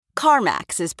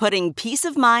CarMax is putting peace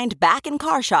of mind back in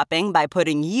car shopping by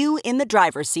putting you in the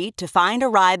driver's seat to find a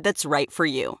ride that's right for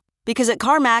you. Because at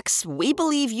CarMax, we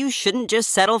believe you shouldn't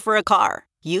just settle for a car.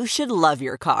 You should love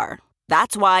your car.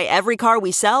 That's why every car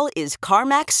we sell is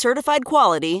CarMax certified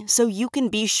quality, so you can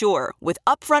be sure with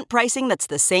upfront pricing that's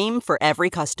the same for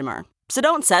every customer. So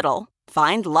don't settle.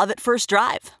 Find love at first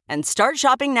drive and start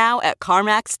shopping now at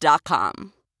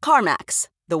CarMax.com. CarMax,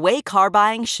 the way car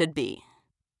buying should be.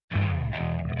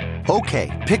 Okay,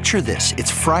 picture this.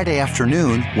 It's Friday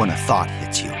afternoon when a thought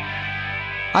hits you.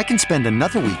 I can spend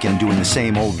another weekend doing the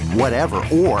same old whatever,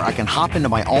 or I can hop into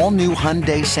my all-new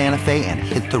Hyundai Santa Fe and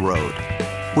hit the road.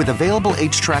 With available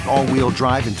H-Track all-wheel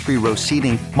drive and 3-row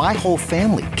seating, my whole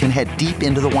family can head deep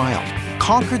into the wild.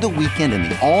 Conquer the weekend in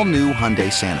the all-new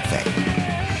Hyundai Santa Fe.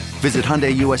 Visit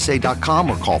HyundaiUSA.com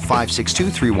or call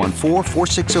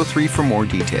 562-314-4603 for more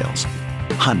details.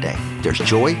 Hyundai, there's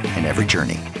joy in every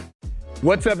journey.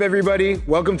 What's up, everybody?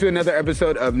 Welcome to another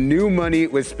episode of New Money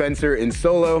with Spencer and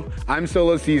Solo. I'm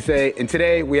Solo Ceesay, and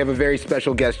today we have a very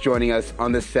special guest joining us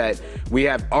on the set. We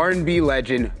have R&B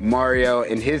legend Mario,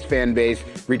 and his fan base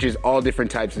reaches all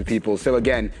different types of people. So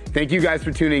again, thank you guys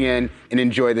for tuning in, and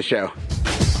enjoy the show.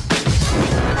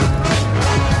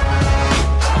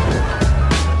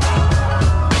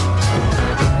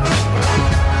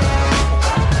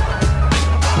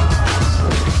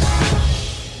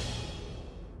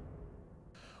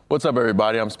 What's up,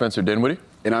 everybody? I'm Spencer Dinwiddie.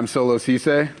 And I'm Solo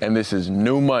Ceesay. And this is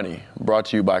New Money, brought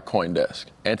to you by CoinDesk.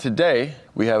 And today,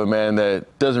 we have a man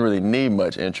that doesn't really need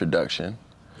much introduction.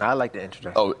 I like the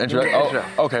introduction. Oh, introduction?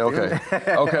 Oh,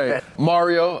 okay.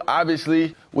 Mario,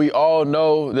 obviously, we all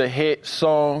know the hit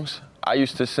songs. I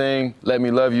used to sing Let Me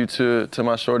Love You to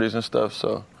my shorties and stuff,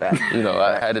 so, I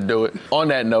had to do it. On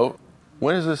that note,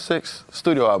 when is the 6th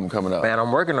studio album coming out? Man,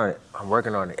 I'm working on it.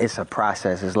 It's a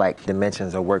process. It's like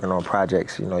dimensions of working on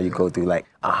projects. You go through like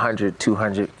 100,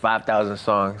 200, 5,000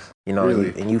 songs,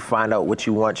 Really? and you find out what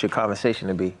you want your conversation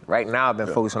to be. Right now, I've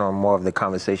been focusing on more of the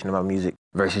conversation about music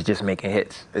versus just making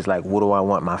hits. It's like, what do I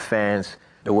want my fans,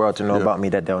 the world to know about me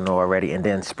that they'll know already, and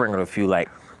then sprinkle a few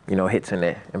hits in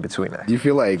there in between that. Do you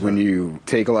feel like when you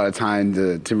take a lot of time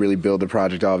to really build a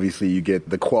project, obviously you get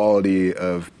the quality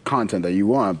of content that you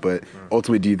want, but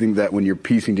ultimately do you think that when you're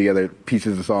piecing together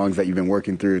pieces of songs that you've been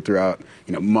working throughout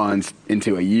months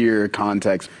into a year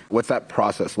context, what's that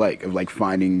process like of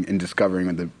finding and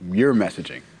discovering your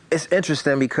messaging? It's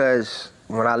interesting because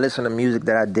when I listen to music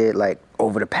that I did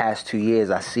over the past 2 years,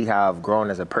 I see how I've grown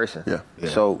as a person. Yeah.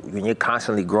 So when you're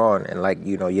constantly growing and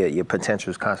your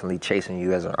potential is constantly chasing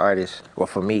you as an artist, or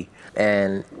for me.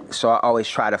 And so I always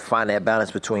try to find that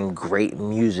balance between great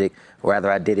music, whether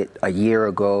I did it a year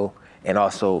ago, and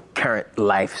also current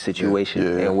life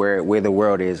situation and where the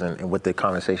world is and what the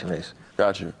conversation is.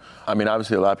 Got you. I mean,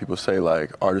 obviously a lot of people say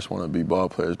artists want to be ball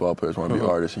players want to be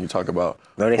artists, and you talk about...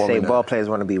 No, they say ball players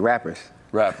want to be rappers.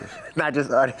 Rappers. Not just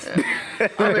artists.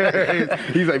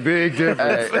 He's like, big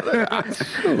difference.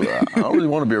 I don't really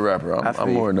want to be a rapper.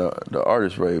 I'm more in the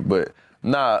artist way. But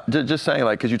just saying,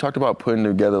 because you talked about putting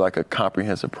together a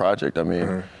comprehensive project. I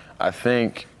mean, I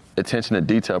think attention to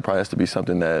detail probably has to be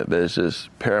something that's just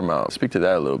paramount. Speak to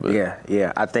that a little bit.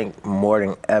 Yeah. I think more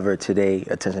than ever today,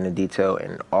 attention to detail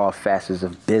in all facets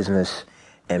of business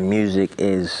and music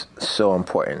is so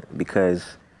important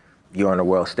because you're on the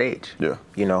world stage. Yeah.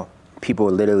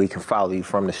 People literally can follow you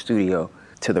from the studio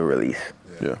to the release.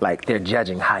 Yeah. They're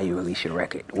judging how you release your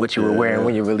record, what you were wearing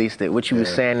when you released it, what you were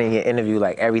saying in your interview,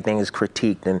 everything is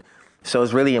critiqued. And so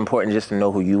it's really important just to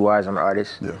know who you are as an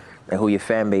artist and who your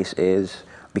fan base is,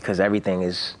 because everything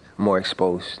is more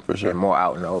exposed and more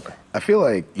out in the open. I feel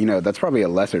like, that's probably a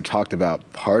lesser talked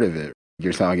about part of it.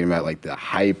 You're talking about the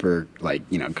hyper,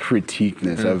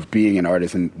 critiqueness of being an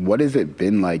artist. And what has it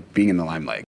been like being in the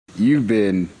limelight? You've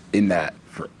been in that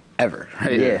forever,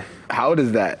 right? Yeah. How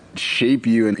does that shape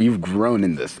you, and you've grown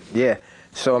in this? Yeah.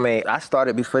 So, I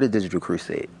started before the Digital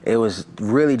Crusade. It was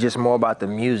really just more about the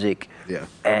music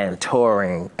and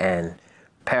touring and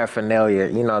paraphernalia,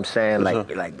 you know what I'm saying?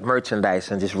 Like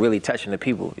merchandise and just really touching the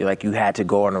people. You had to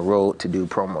go on the road to do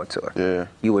promo tour. Yeah.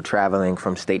 You were traveling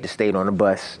from state to state on a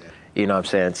bus, you know what I'm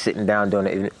saying? Sitting down doing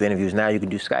the interviews. Now you can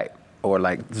do Skype or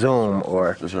Zoom,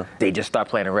 or they just start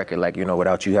playing a record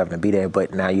without you having to be there.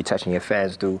 But now you're touching your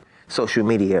fans through social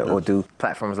media or through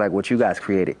platforms like what you guys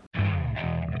created.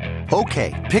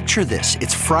 Okay, picture this.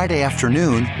 It's Friday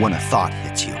afternoon when a thought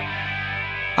hits you.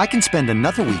 I can spend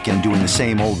another weekend doing the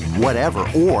same old whatever,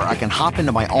 or I can hop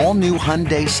into my all-new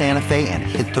Hyundai Santa Fe and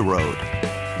hit the road.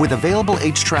 With available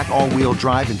H-Track all-wheel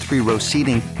drive and 3-row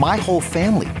seating, my whole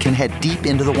family can head deep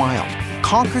into the wild.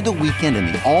 Conquer the weekend in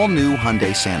the all-new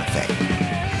Hyundai Santa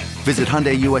Fe. Visit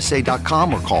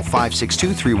HyundaiUSA.com or call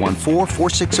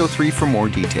 562-314-4603 for more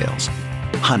details.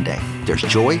 Hyundai, there's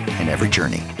joy in every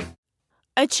journey.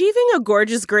 Achieving a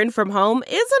gorgeous grin from home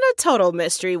isn't a total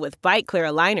mystery with Byte Clear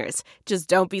aligners. Just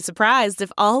don't be surprised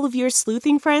if all of your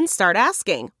sleuthing friends start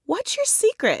asking, "What's your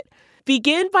secret?"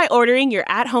 Begin by ordering your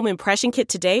at-home impression kit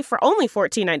today for only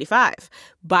 $14.95.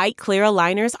 Byte Clear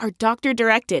aligners are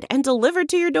doctor-directed and delivered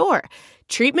to your door.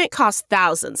 Treatment costs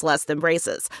thousands less than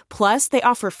braces. Plus, they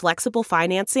offer flexible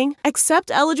financing,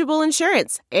 accept eligible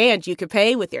insurance, and you can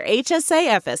pay with your HSA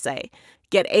FSA.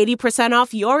 Get 80%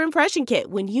 off your impression kit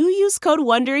when you use code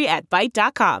WONDERY at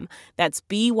Byte.com. That's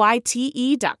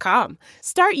BYTE.com.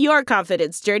 Start your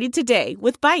confidence journey today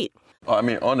with Byte. I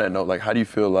mean, on that note, like, how do you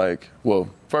feel like, well,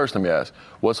 first let me ask,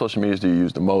 what social medias do you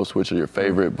use the most? Which are your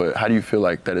favorite? But how do you feel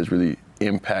like that has really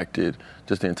impacted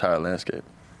just the entire landscape?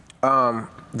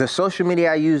 The social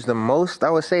media I use the most, I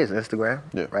would say, is Instagram,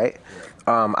 right?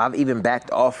 I've even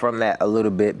backed off from that a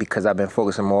little bit because I've been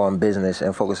focusing more on business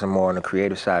and focusing more on the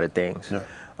creative side of things,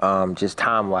 just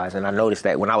time-wise. And I noticed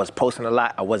that when I was posting a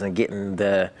lot, I wasn't getting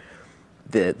the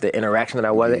interaction that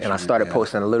I wanted, and I started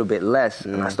posting a little bit less,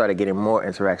 and I started getting more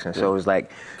interaction. So it was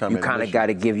like, you kind of got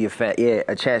to give your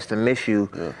a chance to miss you,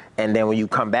 and then when you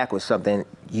come back with something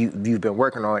you've been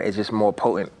working on, it's just more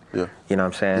potent. You know what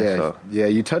I'm saying? Yeah, so. yeah.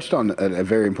 You touched on a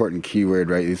very important keyword,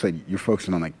 right? It's like you're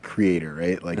focusing on like creator,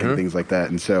 right? Like and things like that.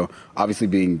 And so obviously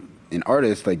being an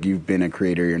artist, like you've been a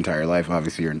creator your entire life.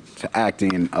 Obviously you're into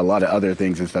acting and a lot of other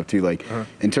things and stuff too. Like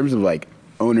in terms of like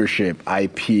ownership,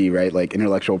 IP, right? Like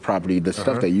intellectual property, the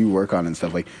stuff that you work on and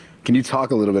stuff. Like, can you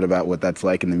talk a little bit about what that's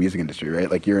like in the music industry,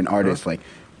 right? Like you're an artist, like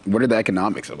what are the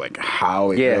economics of like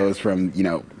how it goes from, you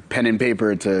know, pen and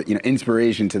paper to, you know,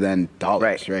 inspiration to then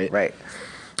dollars, right? Right.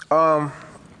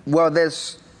 Well,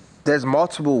 there's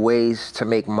multiple ways to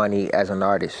make money as an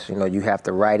artist. You know, you have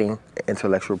the writing,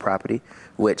 intellectual property,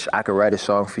 which I could write a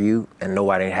song for you and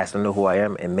nobody has to know who I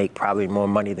am and make probably more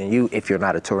money than you if you're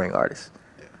not a touring artist,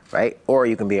 right? Or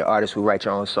you can be an artist who writes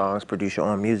your own songs, produce your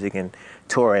own music, and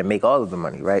tour and make all of the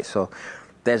money, right? So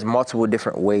there's multiple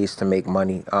different ways to make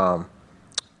money.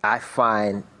 I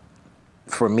find,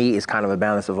 for me, it's kind of a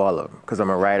balance of all of them because I'm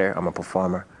a writer, I'm a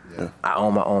performer, I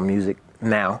own my own music.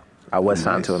 Now, I was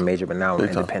signed to a major, but now I'm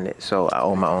independent. So I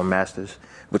own my own masters,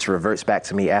 which reverts back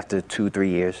to me after 2-3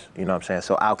 years. You know what I'm saying?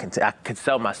 So I could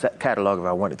sell my catalog if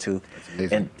I wanted to,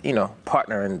 and you know,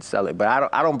 partner and sell it. But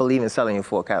I don't believe in selling your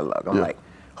full catalog. I'm like,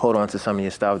 hold on to some of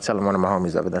your stuff. I was telling one of my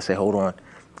homies the other day, I say, hold on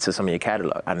to some of your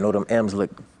catalog. I know them M's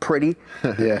look pretty,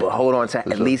 but hold on to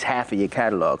at least half of your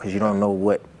catalog because you don't know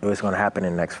what's going to happen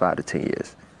in the next 5 to 10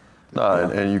 years.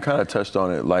 No, and you kind of touched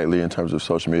on it lightly in terms of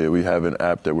social media. We have an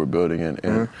app that we're building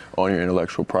and on your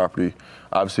intellectual property.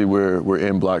 Obviously, we're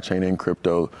in blockchain, in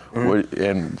crypto,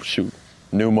 and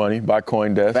new money by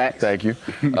CoinDesk. Facts. Thank you.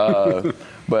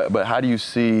 But how do you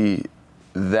see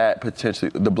that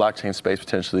potentially, the blockchain space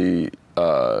potentially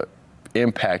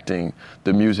impacting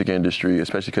the music industry,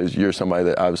 especially because you're somebody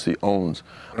that obviously owns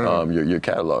your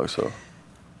catalog? So.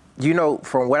 You know,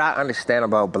 from what I understand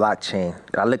about blockchain,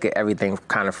 I look at everything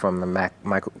kind of from the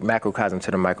macrocosm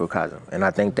to the microcosm. And I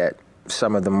think that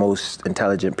some of the most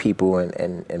intelligent people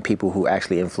and people who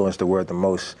actually influence the world the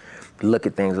most look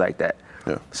at things like that.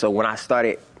 So when I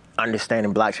started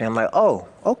understanding blockchain, I'm like, oh,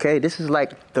 okay, this is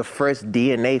like the first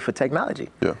DNA for technology.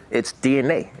 It's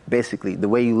DNA, basically. The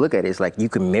way you look at it is like you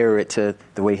can mirror it to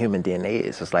the way human DNA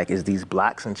is. It's like, it's these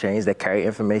blocks and chains that carry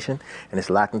information, and it's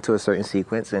locked into a certain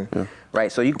sequence. And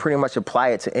right, so you can pretty much apply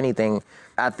it to anything.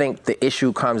 I think the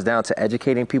issue comes down to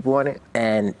educating people on it,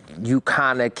 and you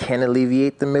kind of can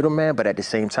alleviate the middleman, but at the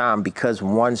same time, because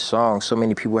one song, so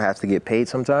many people have to get paid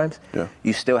sometimes,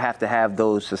 you still have to have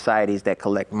those societies that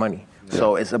collect money.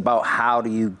 So it's about how do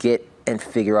you get and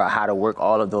figure out how to work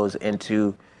all of those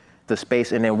into the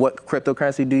space, and then what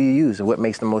cryptocurrency do you use and what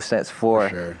makes the most sense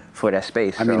for that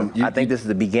space. I mean, I think this is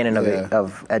the beginning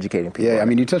of educating people. I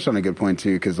mean, you touched on a good point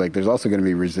too, because like there's also going to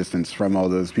be resistance from all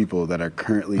those people that are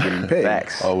currently getting paid.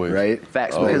 Facts. Always. Right?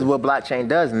 Facts. Always. Because what blockchain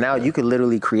does, now you could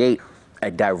literally create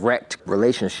a direct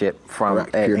relationship from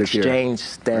an exchange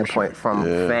standpoint from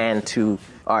fan to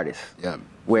artist.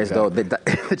 Whereas though the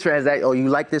transaction, oh, you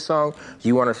like this song,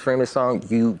 you want to stream this song,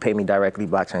 you pay me directly,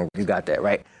 blockchain, you got that,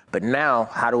 right? But now,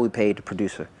 how do we pay the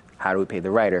producer? How do we pay the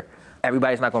writer?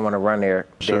 Everybody's not going to want to run their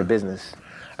business.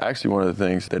 Actually, one of the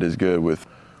things that is good with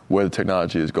where the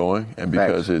technology is going, and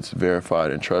because it's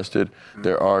verified and trusted,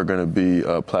 there are going to be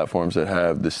platforms that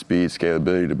have the speed,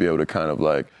 scalability to be able to kind of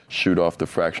like shoot off the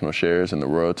fractional shares and the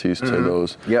royalties to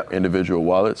those individual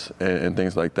wallets and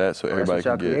things like that, so everybody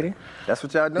can get. Creating? That's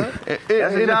what y'all doing?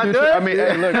 That's what y'all doing? I mean,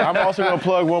 hey, look, I'm also going to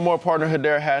plug one more partner,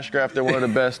 Hedera Hashgraph. They're one of the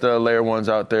best layer ones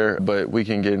out there, but we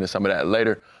can get into some of that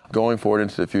later. Going forward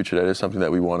into the future, that is something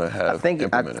that we want to have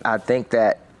implemented. I think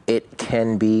that it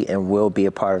can be and will be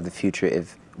a part of the future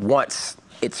if once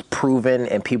it's proven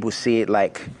and people see it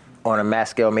like on a mass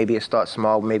scale. Maybe it starts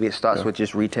small, maybe it starts with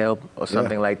just retail or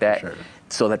something like that,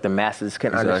 so that the masses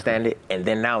can understand it. And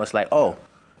then now it's like, oh,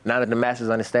 now that the masses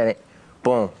understand it,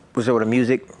 boom, was over the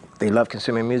music. They love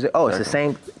consuming music. Oh, it's the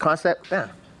same concept. Yeah.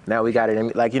 Now we got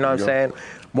it. Like, you know what I'm saying?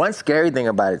 One scary thing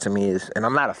about it to me is, and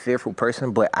I'm not a fearful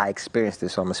person, but I experienced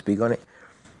this, so I'm gonna speak on it.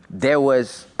 There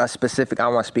was a specific, I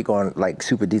don't want to speak on like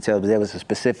super details, but there was a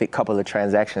specific couple of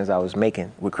transactions I was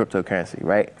making with cryptocurrency,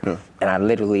 right? Yeah. And I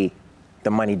literally,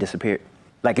 the money disappeared.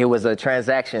 Like it was a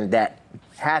transaction that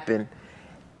happened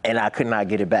and I could not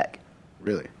get it back.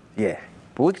 Really? Yeah.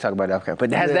 But we can talk about that. Okay. But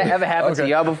has that ever happened to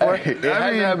y'all before? It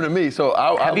hasn't happened to me. So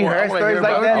have you heard stories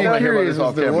like that? I want to hear about this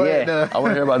off camera. I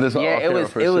want to hear about this off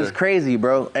camera. Yeah, it was crazy,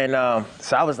 bro. And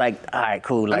so I was like, all right,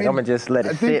 cool. Like I'm gonna just let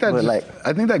it sit. But like,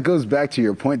 I think that goes back to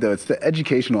your point, though. It's the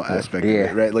educational aspect of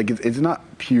it, right? Like it's not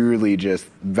purely just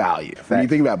value. When you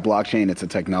think about blockchain, it's a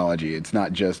technology. It's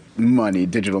not just money,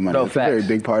 digital money. It's a very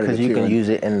big part of it too. Because you can use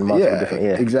it in multiple different.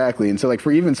 Yeah, exactly. And so like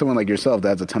for even someone like yourself that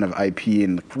has a ton of IP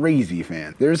and crazy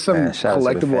fan, there's some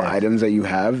collectible items that you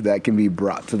have that can be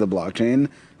brought to the blockchain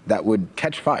that would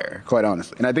catch fire, quite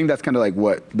honestly. And I think that's kind of like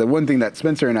what the one thing that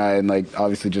Spencer and I, and like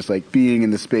obviously just like being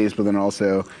in the space, but then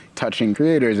also touching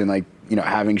creators and like, you know,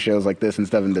 having shows like this and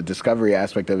stuff, and the discovery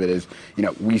aspect of it is, you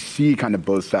know, we see kind of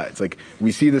both sides. Like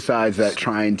we see the sides that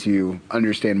trying to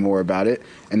understand more about it,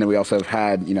 and then we also have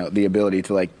had, you know, the ability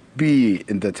to like be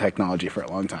in the technology for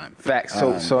a long time. Facts.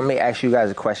 So let me ask you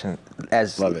guys a question.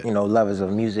 As you know, lovers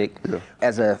of music,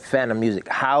 as a fan of music,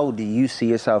 how do you see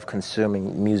yourself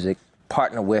consuming music?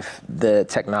 Partner with the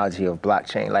technology of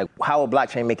blockchain. Like, how will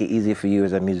blockchain make it easier for you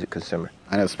as a music consumer?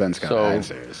 I know Spence got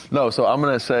answers. No, so I'm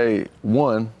gonna say,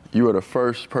 one, you are the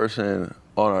first person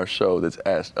on our show that's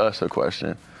asked us a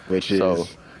question. Which is? So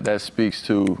that speaks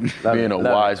to being a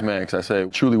wise man, because I say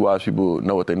truly wise people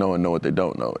know what they know and know what they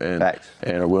don't know, and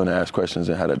are willing to ask questions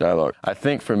and have a dialogue. I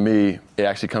think for me, it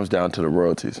actually comes down to the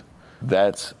royalties.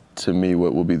 That's, to me,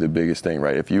 what will be the biggest thing,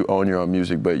 right? If you own your own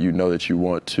music, but you know that you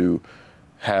want to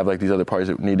have like these other parties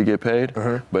that need to get paid,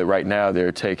 but right now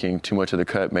they're taking too much of the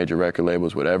cut, major record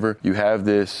labels, whatever. You have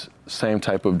this same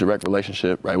type of direct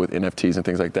relationship, right, with NFTs and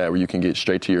things like that, where you can get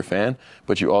straight to your fan,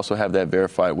 but you also have that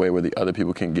verified way where the other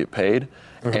people can get paid,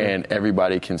 and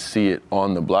everybody can see it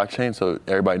on the blockchain, so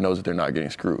everybody knows that they're not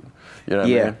getting screwed. You know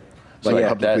what I mean? Like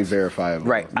publicly verifiable.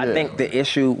 Right. I think the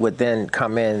issue would then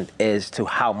come in is to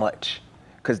how much,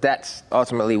 because that's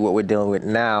ultimately what we're dealing with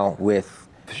now with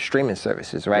streaming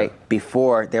services, right?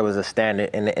 Before, there was a standard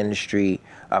in the industry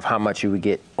of how much you would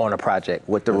get on a project,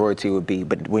 what the royalty would be.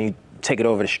 But when you take it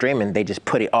over to streaming, they just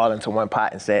put it all into one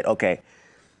pot and said, okay,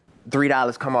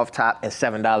 $3 come off top and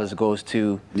 $7 goes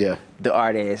to the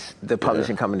artists, the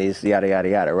publishing companies, yada, yada,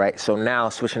 yada, right? So now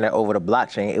switching that over to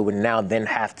blockchain, it would now then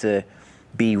have to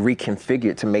be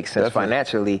reconfigured to make sense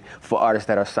financially for artists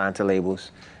that are signed to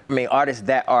labels. I mean, artists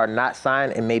that are not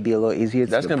signed, it may be a little easier.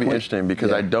 That's going to be interesting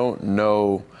because I don't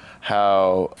know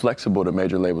how flexible the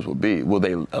major labels will be. Will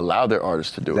they allow their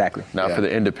artists to do it? Now, for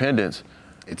the independents,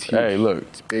 it's huge. Hey, look,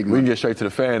 it's big money. We can get straight to the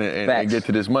fan and get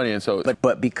to this money. And so,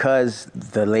 but because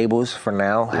the labels for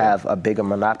now have a bigger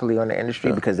monopoly on the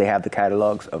industry because they have the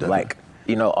catalogs of like,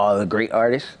 you know, all the great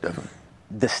artists.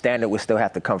 The standard would still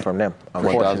have to come from them,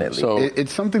 unfortunately. So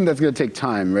it's something that's going to take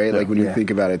time, right? Like when you think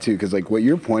about it too, because like what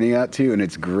you're pointing at too, and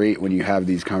it's great when you have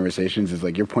these conversations, is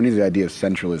like you're pointing to the idea of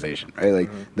centralization, right? Like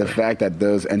the fact that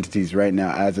those entities right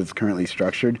now, as it's currently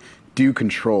structured, do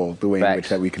control the way in which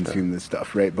that we consume this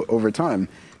stuff, right? But over time,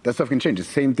 that stuff can change. The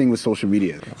same thing with social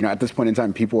media. You know, at this point in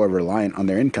time, people are reliant on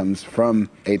their incomes from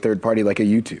a third party like a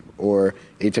YouTube or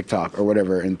a TikTok or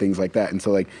whatever and things like that. And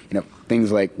so like, you know,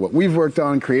 things like what we've worked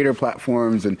on, creator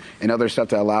platforms and other stuff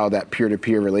to allow that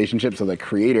peer-to-peer relationship so the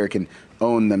creator can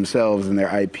own themselves and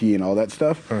their IP and all that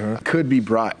stuff could be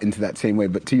brought into that same way.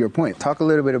 But to your point, talk a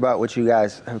little bit about what you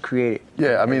guys have created.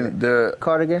 Yeah, I mean, the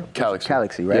card again?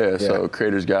 Galaxy, right? Yeah, so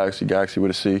Creators Galaxy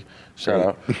with a C. Shout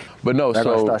out. But no, they're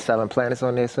gonna start selling planets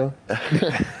on there soon.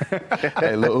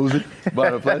 Hey, Lil Uzi,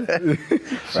 bought a planet.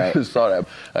 Right. Saw that.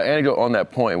 Anecdote on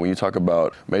that point, when you talk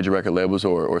about major record labels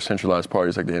or centralized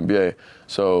parties like the NBA.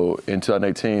 So in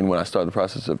 2018, when I started the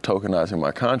process of tokenizing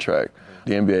my contract,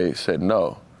 the NBA said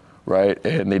no, right?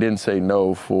 And they didn't say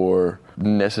no for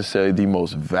necessarily the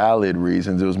most valid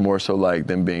reasons. It was more so like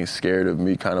them being scared of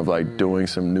me kind of like doing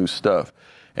some new stuff.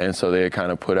 And so they had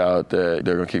kind of put out that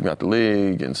they're going to kick me out the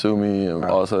league and sue me and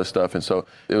all this other stuff. And so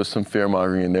there was some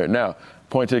fear-mongering in there. Now,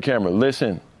 point to the camera.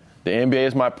 Listen, the NBA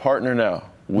is my partner now.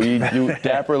 We do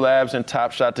Dapper Labs and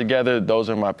Top Shot together. Those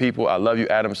are my people. I love you,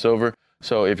 Adam Silver.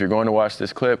 So if you're going to watch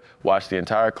this clip, watch the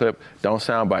entire clip. Don't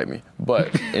soundbite me.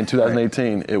 But in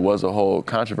 2018, it was a whole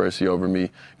controversy over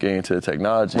me getting into the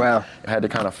technology. Wow. I had to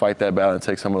kind of fight that battle and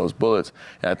take some of those bullets.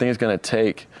 And I think it's going to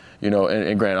take, you know,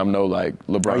 and granted, I'm no like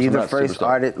LeBron. Are you the first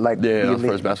artist? Like, yeah, I'm the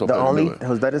first basketball player to do it.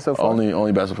 Who's done it so far?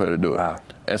 Only basketball player to do it. Wow.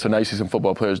 And so now you see some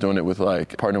football players doing it with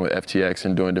like partnering with FTX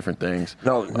and doing different things.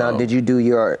 No, now did you do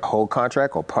your whole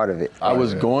contract or part of it? I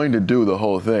was going to do the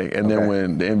whole thing, and then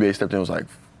when the NBA stepped in, it was like,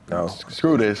 no,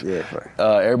 screw this. Yeah,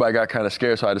 everybody got kind of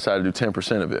scared, so I decided to do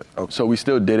 10% of it. Okay. So we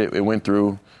still did it. It went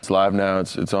through. It's live now.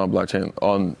 It's on blockchain.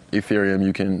 On Ethereum,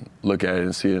 you can look at it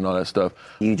and see it and all that stuff.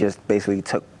 You just basically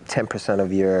took 10%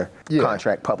 of your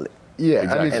contract public. Yeah,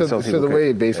 exactly. I mean, so the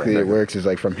way basically it works is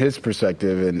like from his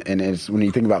perspective, and it's when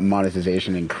you think about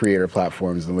monetization and creator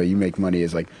platforms, the way you make money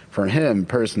is like for him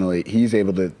personally, he's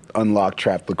able to unlock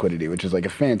trapped liquidity, which is like a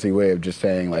fancy way of just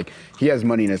saying like he has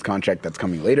money in his contract that's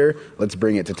coming later. Let's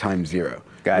bring it to time zero.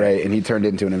 Got right? it. And he turned it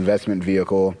into an investment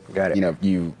vehicle. Got it. You know,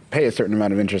 you pay a certain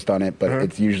amount of interest on it, but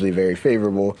it's usually very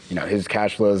favorable. You know, his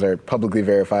cash flows are publicly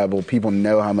verifiable. People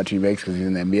know how much he makes because he's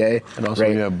in the NBA. And also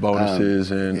right? you have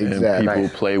bonuses and people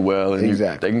play well. And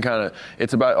they can kind of,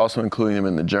 it's about also including them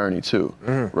in the journey too,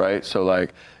 right? So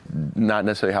like, not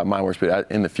necessarily how mine works,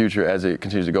 but in the future as it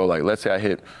continues to go, like let's say I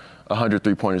hit 100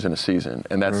 three-pointers in a season,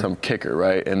 and that's some kicker,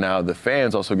 right? And now the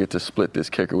fans also get to split this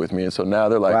kicker with me, and so now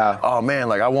they're like, oh man,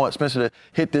 like I want Spencer to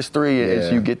hit this three, and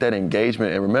so you get that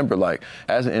engagement. And remember, like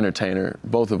as an entertainer,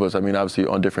 both of us, I mean, obviously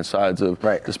on different sides of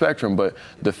the spectrum, but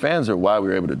the fans are why we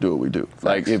were able to do what we do.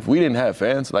 Like if we didn't have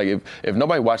fans, like if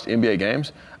nobody watched NBA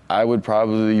games, I would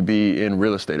probably be in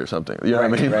real estate or something. You know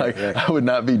what I mean? I would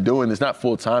not be doing this, not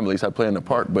full time, at least I play in the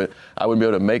park, but I wouldn't be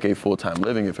able to make a full-time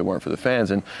living if it weren't for the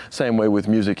fans. And same way with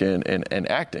music and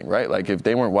acting, right? Like if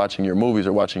they weren't watching your movies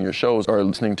or watching your shows or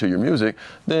listening to your music,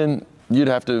 then you'd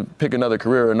have to pick another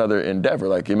career or another endeavor.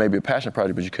 Like it may be a passion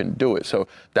project, but you couldn't do it. So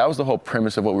that was the whole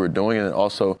premise of what we were doing, and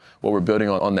also what we're building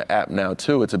on the app now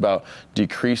too. It's about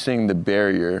decreasing the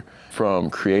barrier from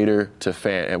creator to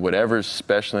fan and whatever's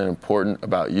special and important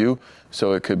about you.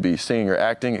 So it could be singing or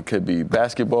acting, it could be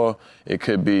basketball, it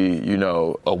could be, you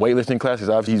know, a weightlifting class, because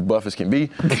obviously he's buff as can be.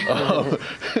 You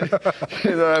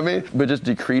know what I mean? But just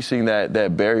decreasing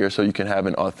that barrier so you can have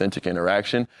an authentic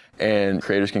interaction, and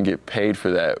creators can get paid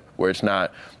for that, where it's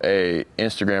not a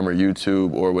Instagram or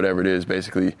YouTube or whatever it is,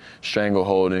 basically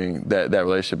strangle-holding that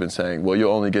relationship and saying, well,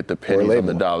 you'll only get the pennies on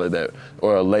the dollar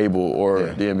or a label, or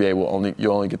the NBA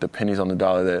you'll only get the pennies on the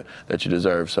dollar that you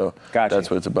deserve. So that's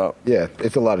what it's about. Yeah,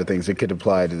 it's a lot of things. It could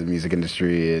apply to the music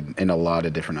industry and a lot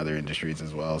of different other industries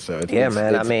as well. So it's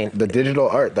I mean, the digital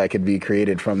art that could be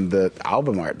created from the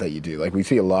album art that you do. Like we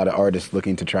see a lot of artists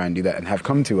looking to try and do that and have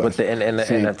come to us. With the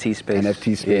NFT space.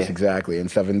 NFT space, exactly, and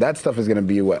stuff. And that stuff is going to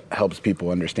be what helps people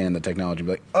understand the technology.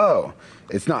 Be like, oh,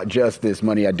 it's not just this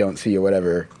money I don't see or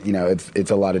whatever. You know,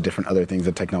 it's a lot of different other things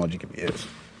that technology can be used.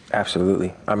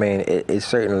 Absolutely. I mean, it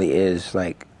certainly is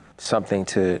like something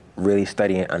to really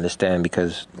study and understand,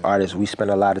 because artists, we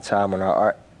spend a lot of time on our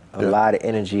art, a lot of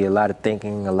energy, a lot of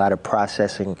thinking, a lot of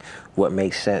processing what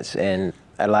makes sense. And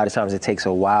a lot of times it takes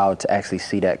a while to actually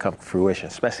see that come to fruition,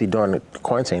 especially during the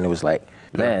quarantine. It was like,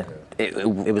 man, it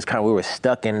was kind of, we were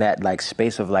stuck in that like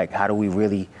space of like, how do we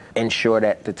really ensure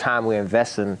that the time we're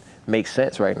investing makes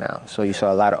sense right now? So you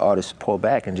saw a lot of artists pull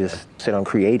back and just sit on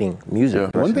creating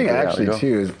music. One thing actually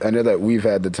too is, I know that we've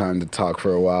had the time to talk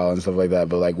for a while and stuff like that,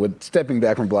 but like with stepping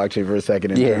back from blockchain for a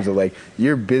second in terms of like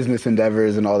your business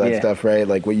endeavors and all that stuff, right?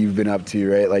 Like what you've been up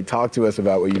to, right? Like talk to us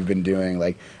about what you've been doing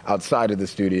like outside of the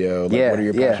studio. Like what are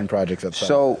your passion projects outside?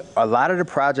 So a lot of the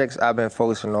projects I've been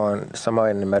focusing on, some are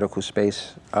in the medical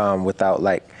space, without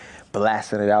like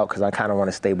blasting it out, because I kind of want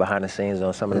to stay behind the scenes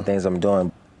on some of the things I'm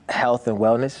doing. Health and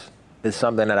wellness is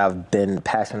something that I've been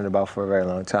passionate about for a very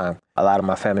long time. A lot of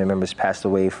my family members passed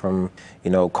away from, you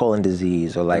know, colon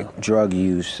disease or like drug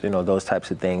use, you know, those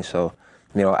types of things. So,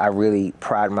 you know, I really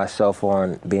pride myself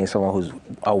on being someone who's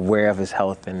aware of his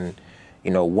health and,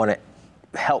 you know, want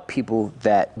to help people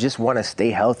that just want to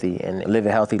stay healthy and live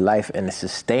a healthy life and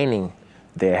sustaining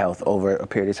their health over a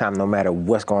period of time, no matter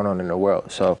what's going on in the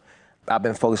world. So I've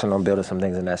been focusing on building some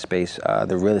things in that space,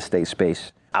 the real estate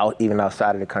space. even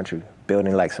outside of the country,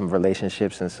 building like some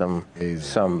relationships and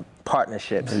some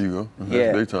partnerships. There you go.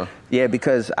 Yeah, big time. Yeah,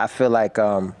 because I feel like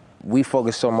we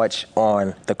focus so much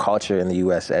on the culture in the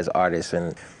U.S. as artists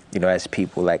and, as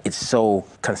people. Like, it's so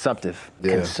consumptive,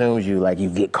 consumes you. Like, you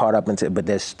get caught up into it, but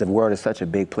the world is such a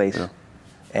big place. Yeah.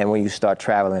 And when you start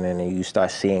traveling and you start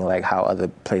seeing like how other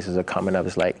places are coming up,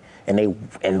 it's like, and they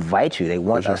invite you. They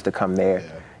want us to come there,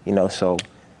 so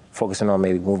focusing on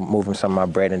maybe moving some of my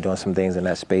bread and doing some things in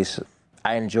that space.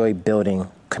 I enjoy building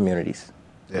communities.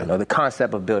 Yeah. The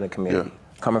concept of building community.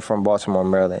 Yeah. Coming from Baltimore,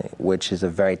 Maryland, which is a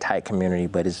very tight community,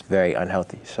 but it's very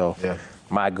unhealthy. So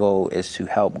my goal is to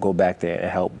help go back there and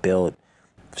help build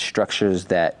structures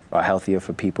that are healthier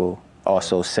for people,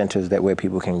 also centers where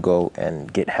people can go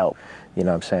and get help, in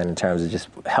terms of just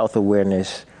health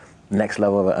awareness, next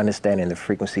level of understanding the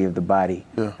frequency of the body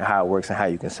and how it works and how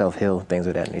you can self-heal, things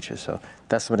of that nature. So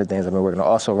that's some of the things I've been working on.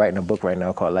 Also writing a book right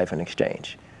now called Life in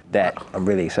Exchange that I'm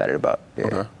really excited about. Yeah.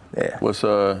 Okay. Yeah. What's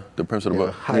the premise of the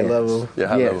book? High level. Yeah,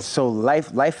 high level. So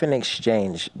Life in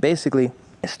Exchange, basically,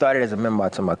 it started as a memoir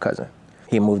to my cousin.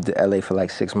 He moved to LA for like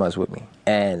 6 months with me.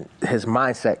 And his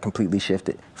mindset completely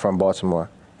shifted from Baltimore.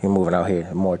 He moving out here,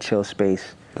 a more chill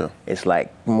space. Yeah. It's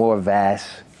like more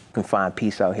vast. You can find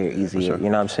peace out here easier. Sure. You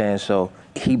know what I'm saying? So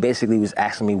he basically was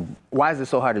asking me, why is it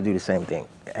so hard to do the same thing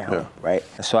at home, right?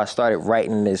 And so I started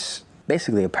writing this,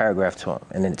 basically a paragraph to him,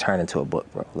 and then it turned into a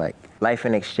book, bro. Like, Life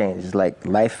in Exchange is like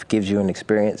life gives you an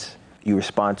experience, you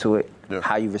respond to it.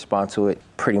 How you respond to it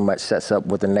pretty much sets up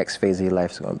what the next phase of your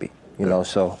life is going to be. You know,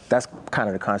 so that's kind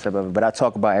of the concept of it. But I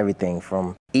talk about everything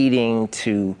from eating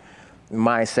to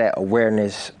mindset,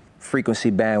 awareness, frequency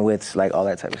bandwidths, like all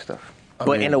that type of stuff.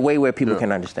 But in a way where people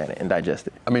can understand it and digest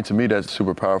it. I mean, to me, that's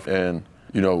super powerful. And,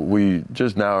 we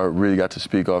just now really got to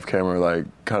speak off camera, like,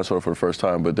 kind of sort of for the first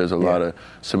time, but there's a lot of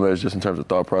similarities just in terms of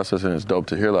thought process, and it's dope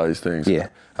to hear a lot of these things. Yeah.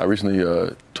 I recently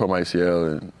tore my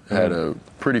ACL and had a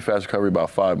pretty fast recovery, about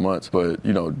 5 months, but,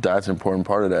 diet's an important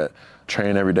part of that.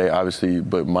 Train every day, obviously,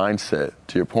 but mindset,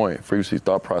 to your point, frequency,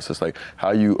 thought process, like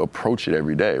how you approach it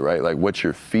every day, right? Like what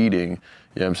you're feeding, you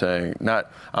know what I'm saying?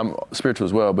 I'm spiritual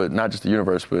as well, but not just the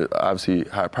universe, but obviously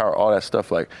higher power, all that stuff,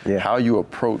 like how you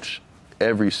approach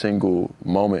every single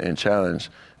moment and challenge,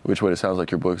 which what it sounds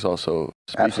like your book's also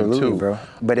speaking Absolutely, to. Bro.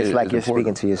 But it's like you're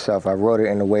speaking to yourself. I wrote it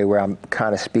in a way where I'm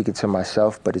kind of speaking to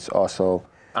myself, but it's also,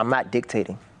 I'm not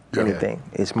dictating anything.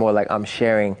 It's more like I'm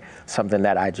sharing something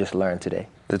that I just learned today.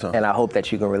 And I hope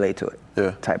that you can relate to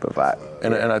it, type of vibe.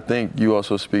 And I think you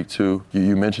also speak to,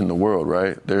 you mentioned the world,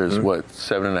 right? There's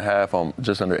 7.5,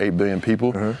 just under 8 billion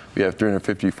people. We have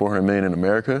 350, 400 million in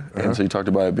America. And so you talked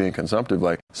about it being consumptive.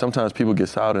 Like, sometimes people get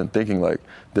soured in thinking like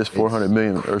this 400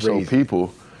 million or so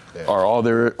people are all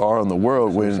there are in the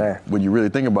world, when you really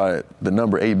think about it, the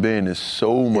number 8 billion is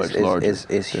so much larger.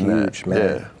 It's huge,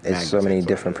 man. It's so many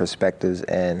different perspectives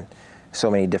and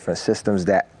so many different systems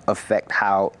that affect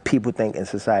how people think in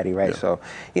society, right? So,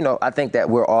 I think that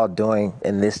we're all doing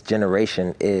in this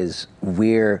generation is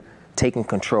we're taking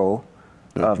control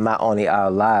of not only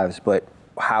our lives, but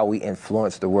how we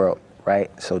influence the world, right?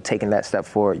 So taking that step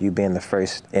forward, you being the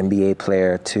first NBA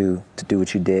player to do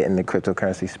what you did in the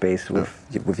cryptocurrency space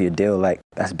with your deal, like,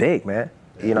 that's big, man.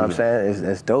 You know what I'm saying?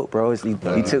 It's dope, bro.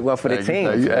 You took one for the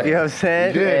team. You know what I'm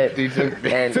saying?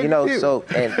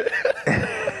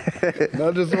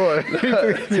 Not just one.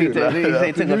 He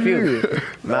took a few.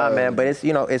 Nah, man, but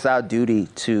it's our duty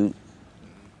to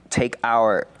take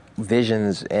our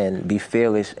visions and be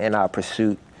fearless in our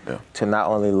pursuit to not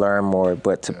only learn more,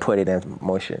 but to put it in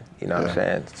motion. You know what I'm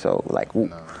saying? So, like,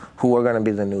 who are going to be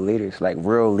the new leaders, like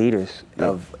real leaders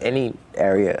of any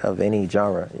area, of any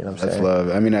genre, you know what I'm saying? That's love.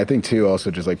 I mean, I think, too, also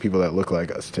just like people that look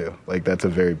like us, too. Like, that's a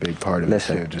very big part of it,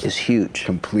 too. Just it's huge.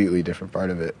 Completely different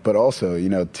part of it. But also,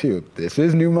 too, this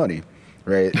is new money,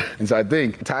 right? And so I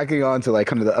think tacking on to like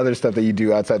kind of the other stuff that you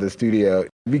do outside the studio,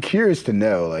 I'd be curious to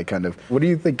know, like, kind of, what do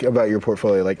you think about your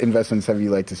portfolio? Like, investments have you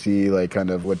like to see? Like,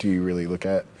 kind of, what do you really look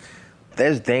at?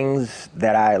 There's things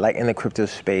that I like in the crypto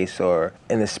space or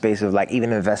in the space of like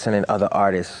even investing in other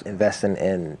artists, investing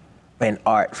in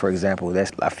art, for example. There's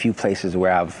a few places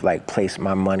where I've like placed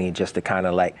my money just to kind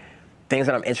of like things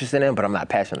that I'm interested in, but I'm not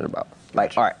passionate about.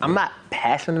 Like art. I'm not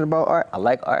passionate about art. I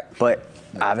like art, but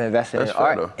I've invested in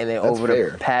art. And then over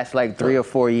the past like 3 or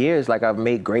 4 years, like I've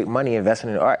made great money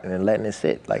investing in art and then letting it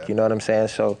sit. Like, you know what I'm saying?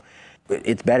 So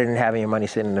it's better than having your money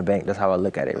sitting in the bank. That's how I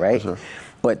look at it, right? Sure.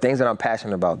 But things that I'm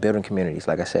passionate about, building communities,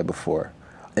 like I said before,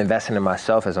 investing in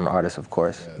myself as an artist, of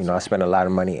course. I spend a lot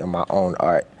of money on my own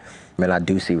art. I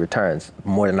do see returns,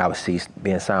 more than I would see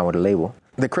being signed with a label.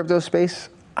 The crypto space,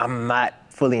 I'm not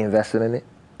fully invested in it.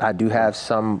 I do have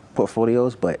some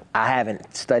portfolios, but I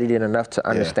haven't studied it enough to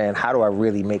understand how do I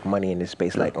really make money in this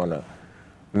space, like on a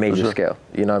major scale.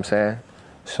 You know what I'm saying?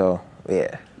 So,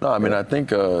 yeah. No, I mean, I think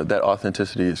that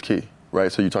authenticity is key,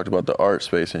 right? So you talked about the art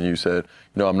space and you said,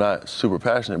 I'm not super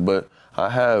passionate, but I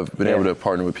have been able to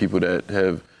partner with people that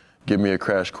have given me a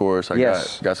crash course. I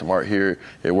got some art here.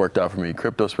 It worked out for me.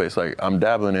 Crypto space, like I'm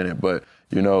dabbling in it, but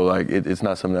like it's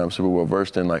not something that I'm super well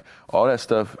versed in. Like all that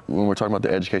stuff, when we're talking about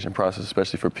the education process,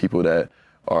 especially for people that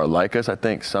are like us, I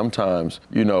think sometimes,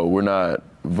 we're not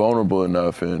vulnerable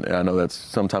enough, and I know that's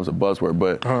sometimes a buzzword,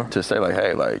 but to say like,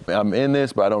 hey, like I'm in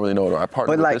this, but I don't really know, do I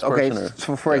partner with this person?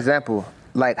 So for example,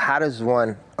 like how does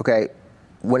one,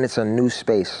 when it's a new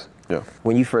space,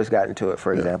 when you first got into it,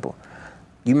 for example,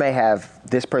 you may have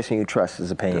this person you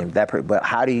trust's opinion, but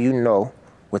how do you know,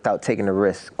 without taking the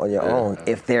risk on your own,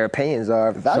 if their opinions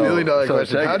are valuable? $1 million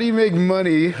question. How do you make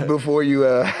money before you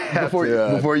before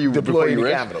you deploy your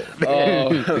capital?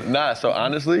 So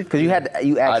honestly, because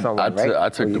you asked someone, right? I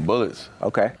took the bullets.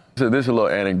 Okay. So this is a little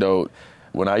anecdote.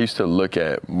 When I used to look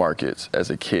at markets as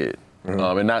a kid,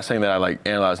 and not saying that I like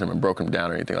analyzed them and broke them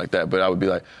down or anything like that, but I would be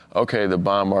like, okay, the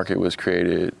bond market was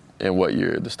created in what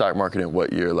year, the stock market in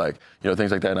what year, like,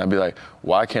 things like that. And I'd be like,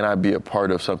 why can't I be a part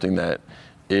of something that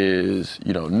is,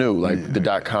 new, like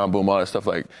the .com boom, all that stuff.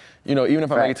 Like, even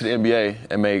if I make it to the NBA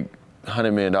and make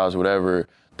 $100 million or whatever,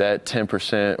 that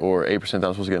 10% or 8% that I'm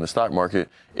supposed to get in the stock market,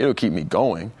 it'll keep me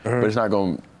going, but it's not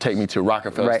going to take me to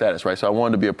Rockefeller status, right? So I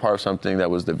wanted to be a part of something that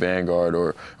was the vanguard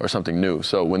or something new.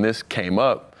 So when this came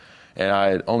up, and I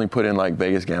had only put in like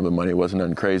Vegas gambling money, it wasn't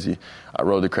nothing crazy. I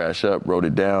rode the crash up, rode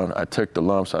it down. I took the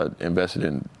lumps, I invested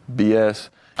in BS.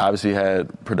 Obviously had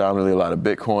predominantly a lot of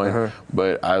Bitcoin,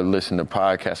 but I listened to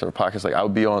podcasts after podcasts. Like I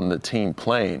would be on the team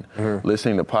plane,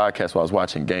 listening to podcasts while I was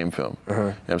watching game film. You know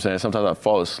what I'm saying? Sometimes I'd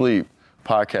fall asleep,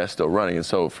 podcast still running. And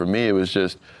so for me, it was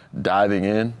just diving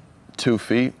in 2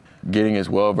 feet, getting as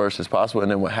well versed as possible.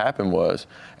 And then what happened was,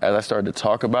 as I started to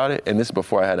talk about it, and this is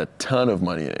before I had a ton of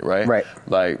money in it, right? Right.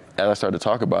 Like, as I started to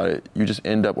talk about it, you just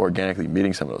end up organically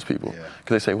meeting some of those people.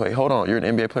 Because they say, wait, hold on, you're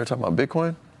an NBA player talking about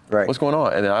Bitcoin? Right. What's going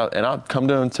on? And then I'll come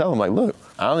to them and tell them, like, look,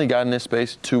 I only got in this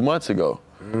space 2 months ago.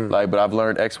 Like, but I've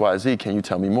learned X, Y, Z. Can you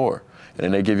tell me more? And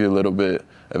then they give you a little bit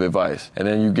of advice. And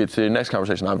then you get to the next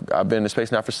conversation. I've been in this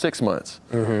space now for 6 months.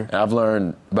 And I've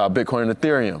learned about Bitcoin and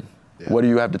Ethereum. What do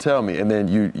you have to tell me? And then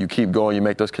you keep going, you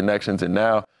make those connections. And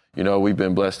now, we've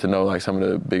been blessed to know like some of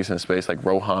the biggest in the space, like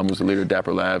Roham, who's the leader of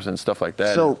Dapper Labs and stuff like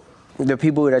that. So the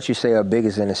people that you say are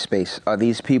biggest in the space, are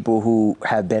these people who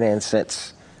have been in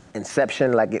since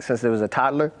inception, like since there was a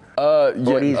toddler? Or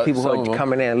these people who are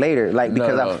coming in later? Like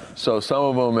because So some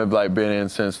of them have like been in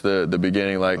since the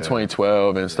beginning, like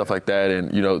 2012 and stuff like that.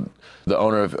 And the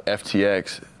owner of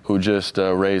FTX, who just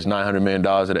raised $900 million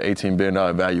at an $18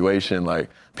 billion valuation, like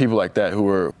people like that who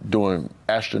are doing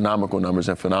astronomical numbers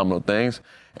and phenomenal things.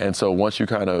 And so once you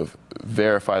kind of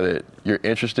verify that you're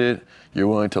interested, you're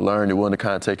willing to learn, you're willing to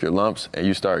kind of take your lumps, and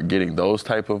you start getting those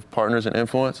type of partners and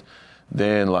influence,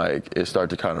 then like it starts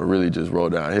to kind of really just roll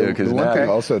downhill. Because the one thing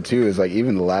also too is like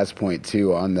even the last point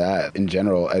too on that in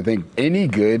general, I think any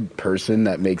good person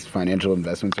that makes financial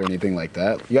investments or anything like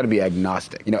that, you got to be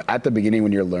agnostic. At the beginning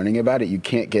when you're learning about it, you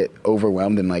can't get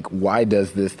overwhelmed and like, why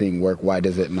does this thing work? Why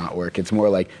does it not work? It's more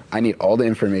like I need all the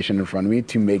information in front of me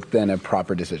to make then a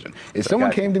proper decision. If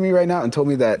someone came to me right now and told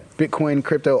me that Bitcoin,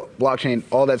 crypto, blockchain,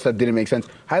 all that stuff didn't make sense,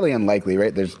 highly unlikely,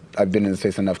 right? I've been in the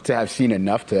space enough to have seen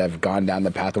enough to have gone down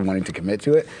the path of wanting to commit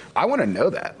to it. I want to know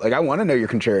that. Like, I want to know your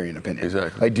contrarian opinion.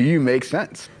 Exactly. Like, do you make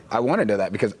sense? I want to know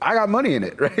that because I got money in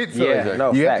it, right?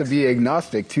 So you have to be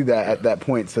agnostic to that at that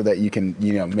point so that you can,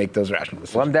 make those rational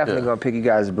decisions. Well, I'm definitely going to pick you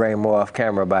guys' brain more off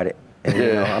camera about it.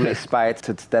 And, I'm inspired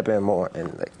to step in more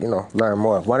and, learn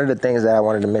more. One of the things that I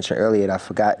wanted to mention earlier that I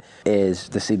forgot is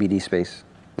the CBD space.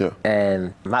 Yeah.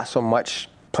 And not so much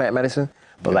plant medicine,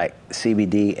 but like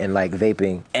CBD and like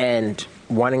vaping and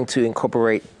wanting to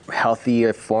incorporate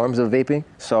healthier forms of vaping.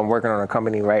 So I'm working on a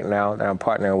company right now that I'm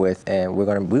partnering with, and we're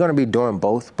gonna be doing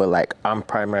both, but like I'm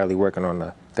primarily working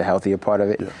on the healthier part of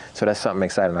it. Yeah. So that's something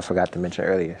exciting I forgot to mention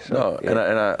earlier. So, and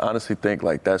I honestly think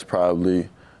like that's probably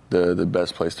the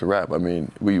best place to wrap. I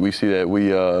mean, we see that we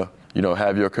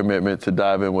have your commitment to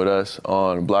dive in with us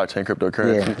on blockchain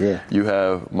cryptocurrency. Yeah. You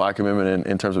have my commitment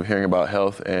in terms of hearing about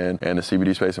health and the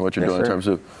CBD space and what you're doing in terms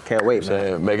of can't wait,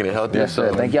 man. Making it healthier. Yes,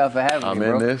 sir. Thank y'all for having me, I'm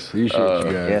bro. in this. Appreciate you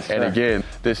guys. Yes, and again,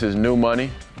 this is New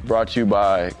Money, brought to you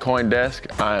by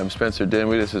CoinDesk. I am Spencer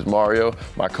Dinwiddie. This is Mario,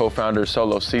 my co-founder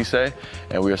Solo Ceesay,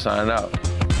 and we are signing out.